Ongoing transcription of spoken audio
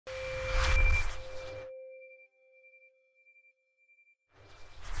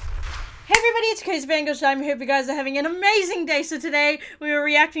case Vanguard time. I hope you guys are having an amazing day. So today we were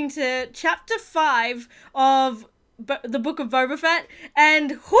reacting to chapter 5 of the book of Boba Fett,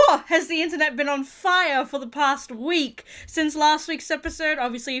 and whew, has the internet been on fire for the past week since last week's episode.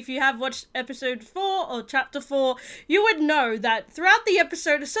 Obviously, if you have watched episode 4 or chapter 4, you would know that throughout the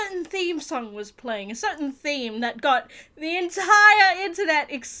episode a certain theme song was playing, a certain theme that got the entire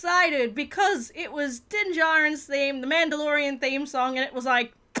internet excited because it was Din Djarin's theme, the Mandalorian theme song, and it was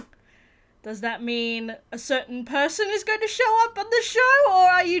like, does that mean a certain person is going to show up on the show, or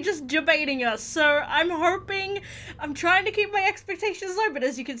are you just debating us? So I'm trying to keep my expectations low, but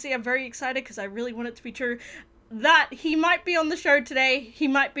as you can see, I'm very excited because I really want it to be true that he might be on the show today, he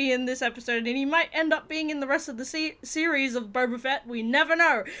might be in this episode, and he might end up being in the rest of the series of Boba Fett. We never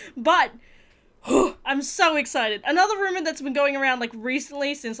know, but I'm so excited. Another rumor that's been going around like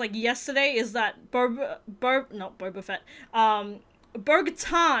recently, since like yesterday, is that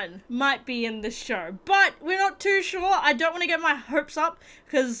Bo-Katan might be in this show, but we're not too sure. I don't want to get my hopes up,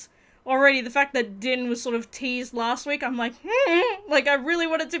 because already the fact that Din was sort of teased last week, I'm like, like I really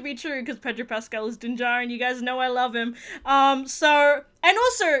want it to be true, because Pedro Pascal is Din Djarin, you guys know I love him. And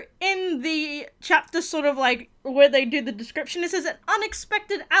also, in the chapter sort of like, where they do the description, it says an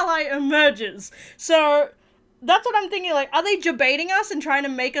unexpected ally emerges. So that's what I'm thinking, like, are they debating us and trying to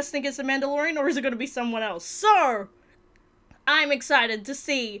make us think it's a Mandalorian, or is it going to be someone else? So I'm excited to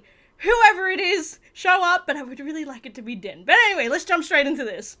see whoever it is show up, but I would really like it to be Din. But anyway, let's jump straight into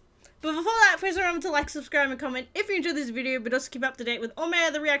this. But before that, please remember to like, subscribe, and comment if you enjoyed this video, but also keep up to date with all my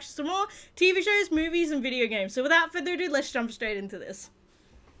other reactions to more TV shows, movies, and video games. So without further ado, let's jump straight into this.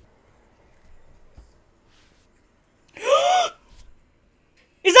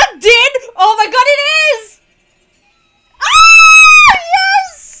 Is that Din? Oh my god, it is! Ah!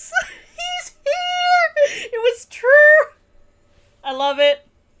 Yes! He's here! It was true! I love it.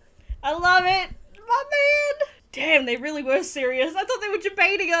 I love it. My man. Damn, they really were serious. I thought they were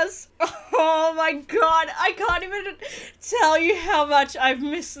debating us. Oh my god. I can't even tell you how much I've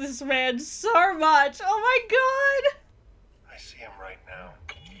missed this man so much. Oh my god. I see him right now.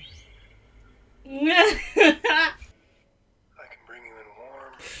 Yeah. I can bring you in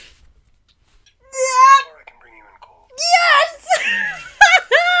warm. Or I can bring you in cold. Yes!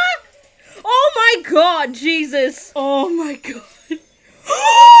 Oh my god, Jesus. Oh my god.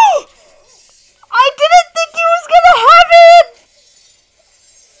 I didn't think he was gonna have it!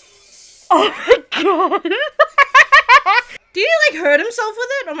 Oh my god. Did he like hurt himself with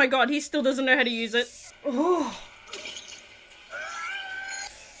it? Oh my god, he still doesn't know how to use it. Oh.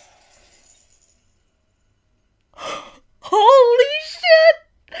 Holy shit!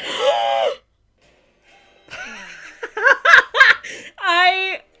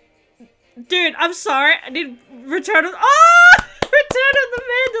 Dude, I'm sorry. I did Return of the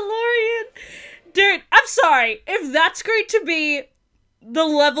Mandalorian. Dude, I'm sorry. If that's going to be the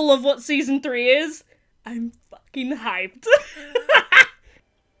level of what season 3 is, I'm fucking hyped.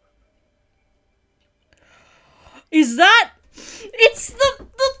 Is that? It's the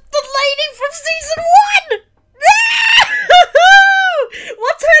lady from season 1!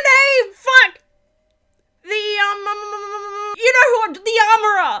 What's her name? Fuck! You know who? The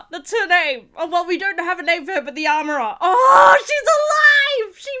Armorer! That's her name. Oh, well, we don't have a name for her, but the Armorer. Oh, she's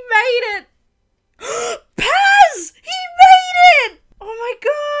alive! She made it! Paz! He made it! Oh my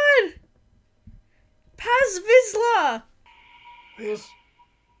god! Paz Vizsla! This?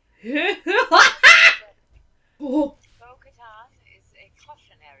 Oh. Bo-Katan is a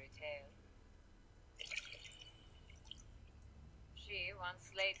cautionary tale. She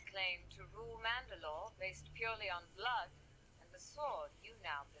once laid claim to rule Mandalore based purely on blood and the sword you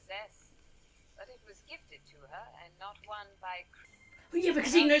now possess. But it was gifted to her and not won by... Oh yeah,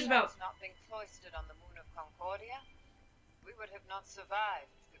 because he knows about... not being cloistered on the moon of Concordia, we would have not survived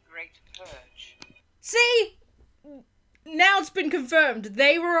the Great Purge. See? Now it's been confirmed.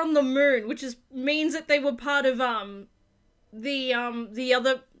 They were on the moon, which means that they were part of, the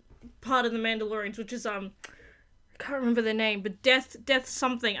other part of the Mandalorians, which is, I can't remember their name, but Death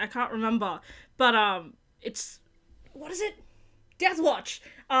something, I can't remember. But, it's, what is it? Death Watch.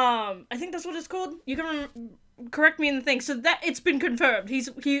 I think that's what it's called. You can correct me in the thing. So that, it's been confirmed.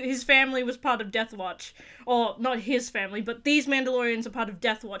 His family was part of Death Watch. Or, not his family, but these Mandalorians are part of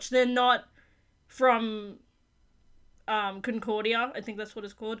Death Watch. They're not from Concordia, I think that's what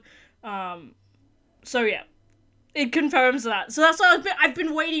it's called. So yeah, it confirms that. So that's why I've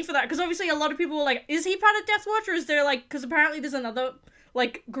been waiting for that, because obviously a lot of people were like, is he part of Death Watch, or is there like, because apparently there's another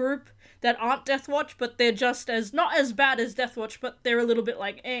like group that aren't Death Watch, but they're just as, not as bad as Death Watch, but they're a little bit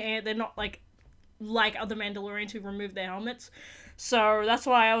like, they're not like like other Mandalorians who remove their helmets. So that's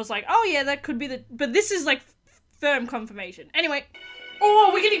why I was like, oh yeah, that could be the... But this is like firm confirmation. Anyway.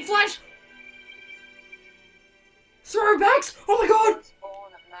 Oh, we're getting flash! Throwbacks! Oh my god! Was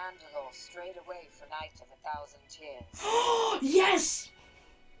born of Mandalore straight away for Night of 1,000 Tears. Yes!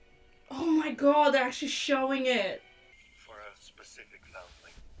 Oh my god, they're actually showing it. For a specific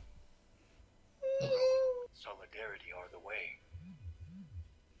foundling. Solidarity are the way.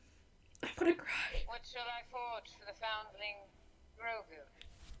 I'm gonna cry. What shall I forge for the foundling Grogu?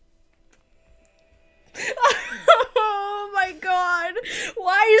 Oh my god!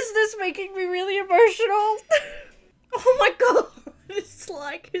 Why is this making me really emotional? Oh my god! It's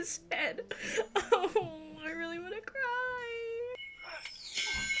like his head. Oh, I really want to cry.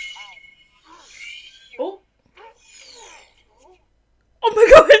 Oh. Oh my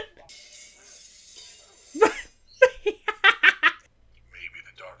god! Maybe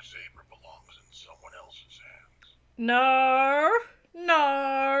the dark saber belongs in someone else's hands. No.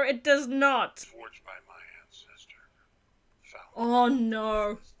 No, it does not. Forged by my ancestor. Found Oh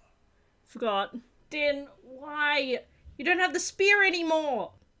no. Forgot. Din, why? You don't have the spear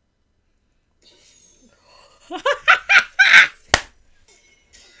anymore.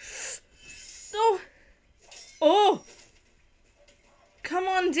 Oh. Oh. Come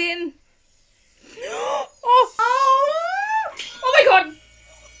on, Din. Oh. Oh. Oh my god.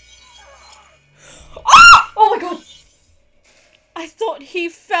 Oh. Oh my god. I thought he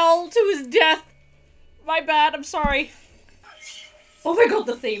fell to his death. My bad, I'm sorry. Oh my god,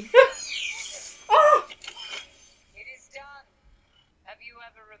 the theme. Oh. It is done. Have you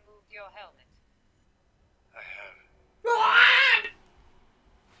ever removed your helmet? I have. Ah!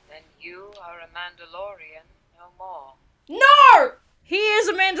 Then you are a Mandalorian no more. No! He is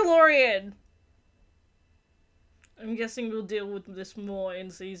a Mandalorian. I'm guessing we'll deal with this more in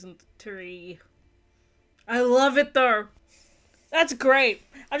season 3. I love it though. That's great.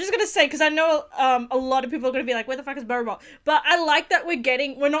 I'm just gonna say, because I know a lot of people are gonna be like, where the fuck is Boba? But I like that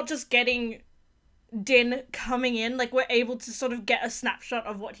we're not just getting Din coming in, like we're able to sort of get a snapshot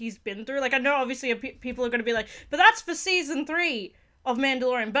of what he's been through. Like I know obviously people are gonna be like, but that's for season 3 of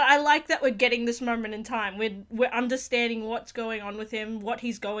Mandalorian. But I like that we're getting this moment in time. We're understanding what's going on with him, what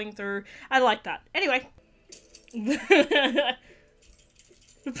he's going through. I like that. Anyway.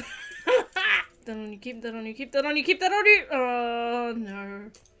 That on you, keep that on you, keep that on you, keep that on you! Oh, no. I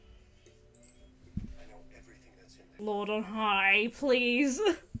know everything that's in there. Lord on high, please.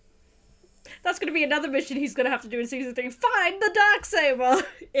 That's gonna be another mission he's gonna have to do in season 3. Find the Darksaber!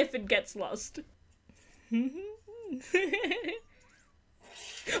 If it gets lost.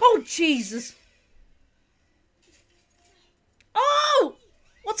 Oh, Jesus! Oh!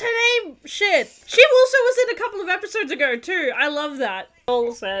 What's her name? Shit. She also was in a couple of episodes ago, too. I love that.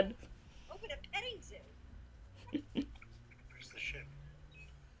 All said. Open a petting zoo. Where's the ship?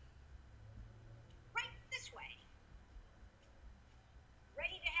 Right this way.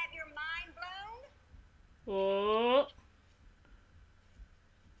 Ready to have your mind blown? Oh.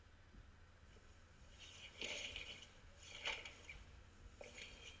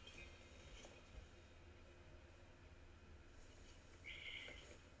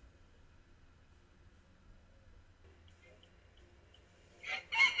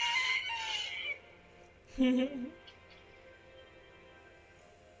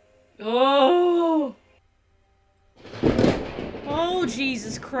 Oh. Oh,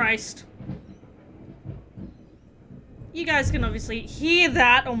 Jesus Christ. You guys can obviously hear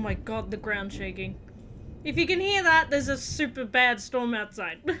that. Oh my god, the ground shaking. If you can hear that, there's a super bad storm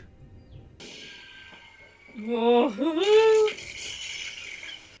outside. Oh.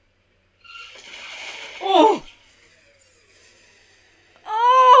 Oh.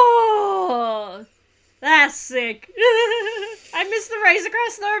 Oh. That's sick. I missed the Razor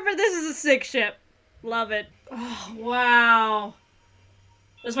Crest though, but this is a sick ship. Love it. Oh, wow.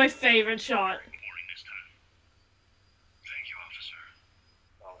 That's my favorite shot. Morning this time. Thank you, officer.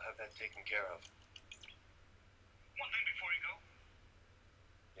 I'll have that taken care of. One thing before you go.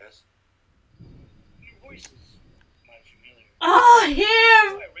 Yes? Your voice is kind of familiar. Oh, him!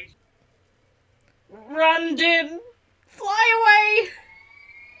 Run, Din! Fly away!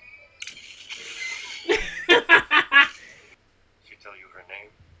 She tell you her name?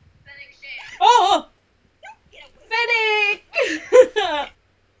 Oh! Fennec!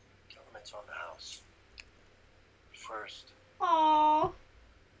 Tell him it's on the house. First, Aww.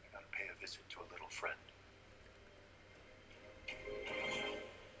 I gotta pay a visit to a little friend.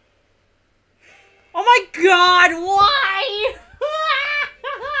 Oh my god, why?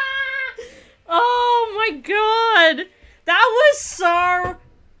 Oh my god. That was so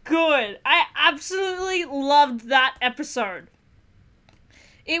good. I absolutely loved that episode.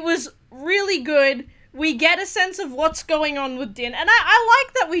 It was really good. We get a sense of what's going on with Din, and I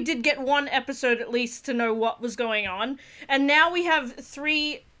like that we did get one episode at least to know what was going on, and now we have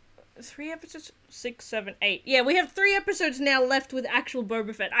three episodes, 6, 7, 8. Yeah, we have 3 episodes now left with actual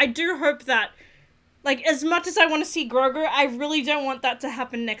Boba Fett. I do hope that, like, as much as I want to see Grogu, I really don't want that to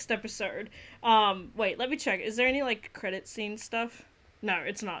happen next episode. Wait, let me check. Is there any, like, credit scene stuff? No,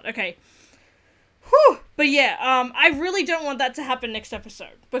 it's not. Okay. Whew! But yeah, I really don't want that to happen next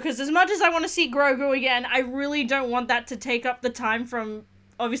episode. Because as much as I want to see Grogu again, I really don't want that to take up the time from,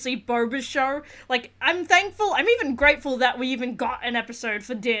 obviously, Boba's show. Like, I'm thankful, I'm even grateful that we even got an episode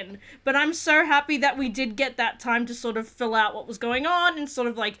for Din. But I'm so happy that we did get that time to sort of fill out what was going on and sort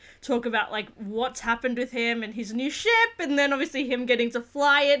of, like, talk about, like, what's happened with him and his new ship, and then obviously him getting to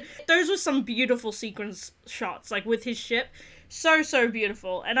fly it. Those were some beautiful sequence shots, like, with his ship. So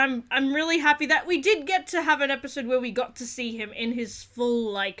beautiful, and I'm really happy that we did get to have an episode where we got to see him in his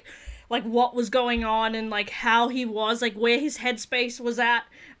full, like what was going on and, like, how he was, like, where his headspace was at,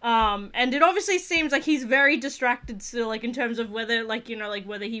 and it obviously seems like he's very distracted still, like, in terms of whether, like, you know, like,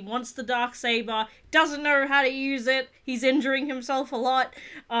 whether he wants the Darksaber, doesn't know how to use it, he's injuring himself a lot,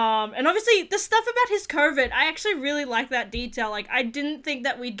 and obviously, the stuff about his COVID, I actually really like that detail, like, I didn't think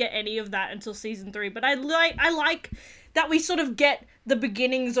that we'd get any of that until Season 3, but I like that we sort of get the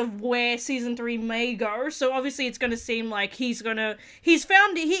beginnings of where Season 3 may go, so obviously it's gonna seem like he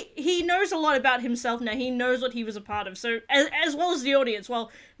knows a lot about himself now, he knows what he was a part of, so, as well as the audience,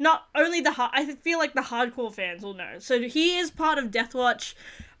 well, not only I feel like the hardcore fans will know, so he is part of Death Watch,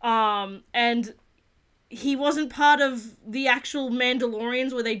 and he wasn't part of the actual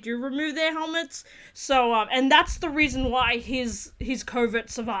Mandalorians where they do remove their helmets, so, and that's the reason why his covert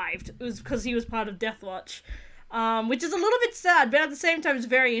survived, it was because he was part of Death Watch. Which is a little bit sad, but at the same time it's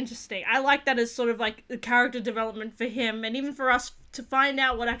very interesting. I like that as sort of like the character development for him, and even for us to find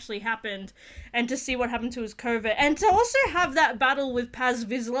out what actually happened, and to see what happened to his covert, and to also have that battle with Paz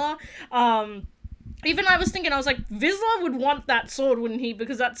Vizsla. Even I was thinking, I was like, Vizsla would want that sword, wouldn't he?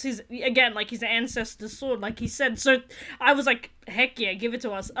 Because that's his, again, like, his ancestor's sword, like he said. So I was like, heck yeah, give it to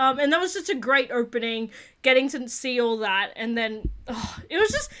us. And that was just a great opening, getting to see all that, and then, it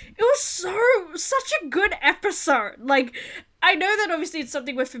was such a good episode. Like, I know that obviously it's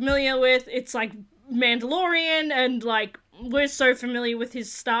something we're familiar with, it's like Mandalorian, and like, we're so familiar with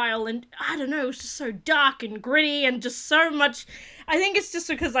his style, and I don't know, it was just so dark and gritty, and just so much. I think it's just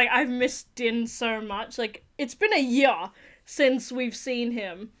because, like, I've missed Din so much. Like, it's been a year since we've seen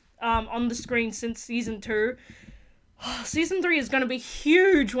him on the screen since Season 2. Season 3 is going to be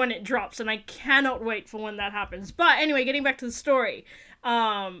huge when it drops, and I cannot wait for when that happens. But anyway, getting back to the story.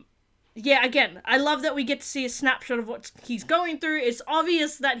 Yeah, again, I love that we get to see a snapshot of what he's going through. It's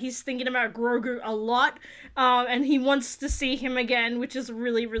obvious that he's thinking about Grogu a lot, and he wants to see him again, which is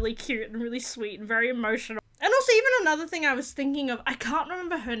really, really cute and really sweet and very emotional. And also, even another thing I was thinking of, I can't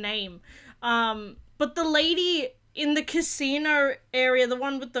remember her name, but the lady in the casino area, the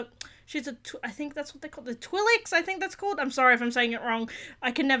one with the, I think that's what they call the Twilix, I think that's called. I'm sorry if I'm saying it wrong.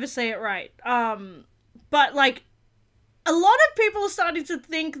 I can never say it right. But, like, a lot of people are starting to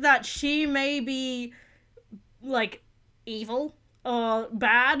think that she may be, like, evil or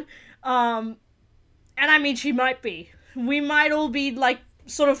bad. And I mean, she might be. We might all be, like,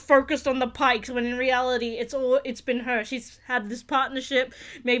 sort of focused on the Pikes, when in reality, it's been her. She's had this partnership.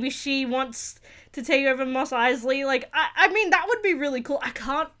 Maybe she wants to take over Mos Eisley. Like, I mean, that would be really cool. I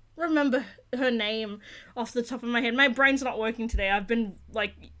can't remember her name off the top of my head. My brain's not working today. I've been,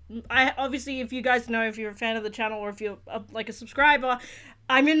 like, obviously, if you guys know, if you're a fan of the channel, or if you're, like, a subscriber,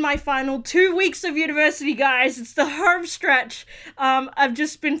 I'm in my final 2 weeks of university, guys. It's the home stretch. I've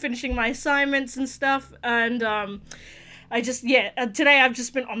just been finishing my assignments and stuff, and, today I've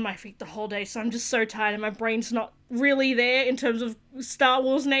just been on my feet the whole day, so I'm just so tired, and my brain's not really there in terms of Star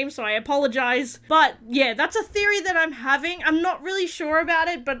Wars names, so I apologize. But, yeah, that's a theory that I'm having. I'm not really sure about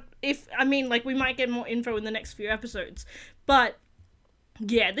it, but we might get more info in the next few episodes. But,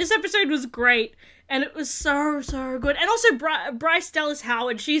 yeah, this episode was great, and it was so good. And also, Bryce Dallas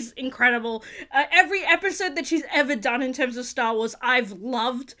Howard, she's incredible. Every episode that she's ever done in terms of Star Wars, I've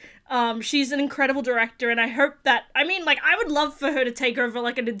loved. She's an incredible director, and I hope that, I would love for her to take over,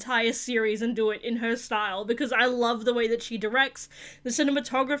 like, an entire series and do it in her style, because I love the way that she directs. The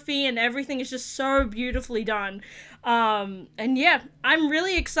cinematography and everything is just so beautifully done. And yeah, I'm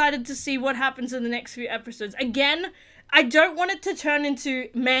really excited to see what happens in the next few episodes. Again, I don't want it to turn into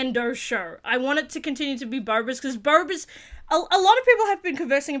Mando's show. I want it to continue to be Boba's, because Boba's, a lot of people have been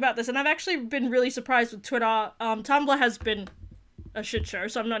conversing about this, and I've actually been really surprised with Twitter. Tumblr has been a shit show,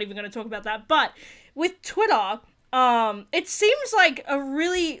 so I'm not even going to talk about that. But with Twitter, it seems like a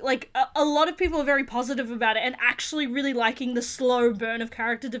really, like, a lot of people are very positive about it and actually really liking the slow burn of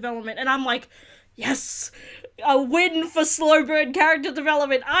character development, and I'm like, yes, a win for slow burn character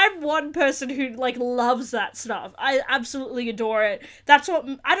development. I'm one person who, like, loves that stuff. I absolutely adore it. That's what,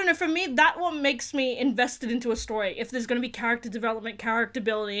 I don't know, for me, that what makes me invested into a story, if there's gonna be character development, character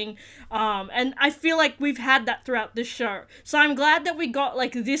building, and I feel like we've had that throughout this show. So I'm glad that we got,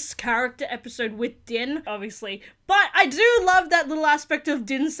 like, this character episode with Din, obviously. But I do love that little aspect of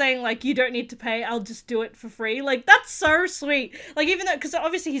Din saying, like, you don't need to pay, I'll just do it for free. Like, that's so sweet. Like, even though, because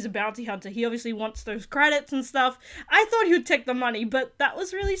obviously he's a bounty hunter, he obviously wants those credits and stuff. I thought he would take the money, but that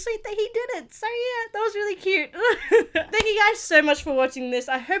was really sweet that he did it. So yeah, that was really cute. Thank you guys so much for watching this.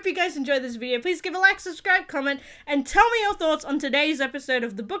 I hope you guys enjoyed this video. Please give a like, subscribe, comment, and tell me your thoughts on today's episode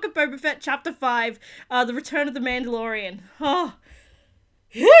of the Book of Boba Fett, Chapter 5, The Return of the Mandalorian. Oh.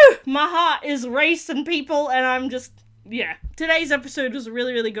 Whew, my heart is racing, people, and I'm just, yeah, today's episode was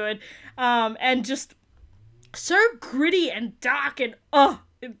really, really good, and just so gritty and dark, and,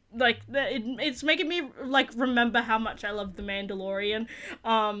 it's making me, like, remember how much I love The Mandalorian,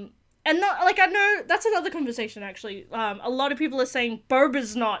 and not, like, I know, that's another conversation, actually. A lot of people are saying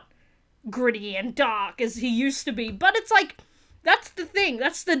Boba's not gritty and dark as he used to be, but it's like, that's the thing,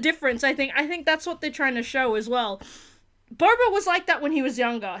 that's the difference, I think that's what they're trying to show as well. Boba was like that when he was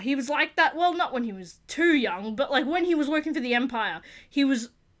younger. He was like that, well, not when he was too young, but, like, when he was working for the Empire. He was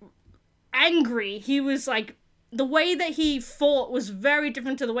angry. He was, like, the way that he fought was very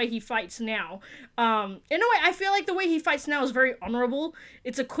different to the way he fights now. In a way, I feel like the way he fights now is very honorable.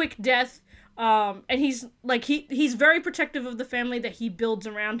 It's a quick death, and he's, like, he's very protective of the family that he builds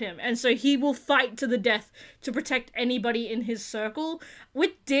around him. And so he will fight to the death to protect anybody in his circle.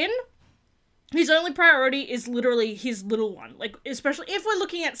 With Din, his only priority is literally his little one. Like, especially if we're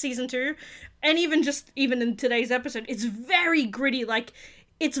looking at season 2, and even in today's episode, it's very gritty, like,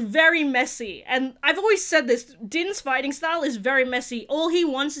 it's very messy. And I've always said this, Din's fighting style is very messy. All he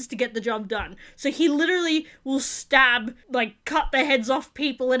wants is to get the job done. So he literally will stab, like, cut the heads off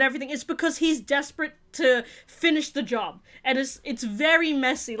people and everything. It's because he's desperate to finish the job. And it's very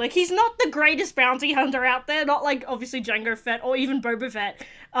messy. Like, he's not the greatest bounty hunter out there, not like, obviously, Jango Fett or even Boba Fett.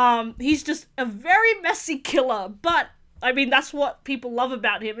 He's just a very messy killer, but I mean, that's what people love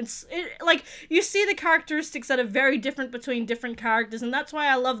about him. Like, you see the characteristics that are very different between different characters, and that's why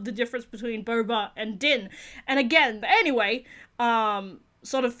I love the difference between Boba and Din. And again, but anyway,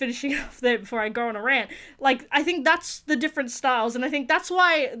 sort of finishing off there before I go on a rant, like, I think that's the different styles, and I think that's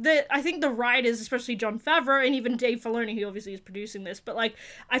why I think the writers, especially Jon Favreau and even Dave Filoni, who obviously is producing this, but, like,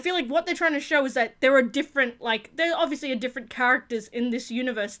 I feel like what they're trying to show is that there are different, like, there obviously are different characters in this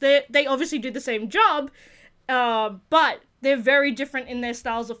universe. They obviously do the same job, but they're very different in their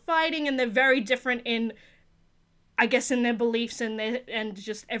styles of fighting, and they're very different in, I guess, in their beliefs and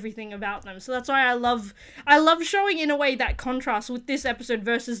just everything about them. So that's why I love showing, in a way, that contrast with this episode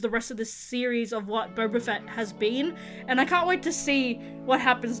versus the rest of the series of what Boba Fett has been. And I can't wait to see what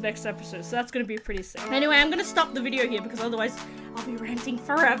happens next episode. So that's going to be pretty sick. Anyway, I'm going to stop the video here because otherwise I'll be ranting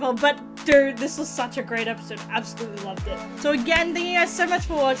forever. But dude, this was such a great episode. Absolutely loved it. So again, thank you guys so much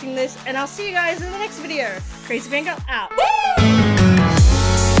for watching this, and I'll see you guys in the next video. Crazy Fangirl out.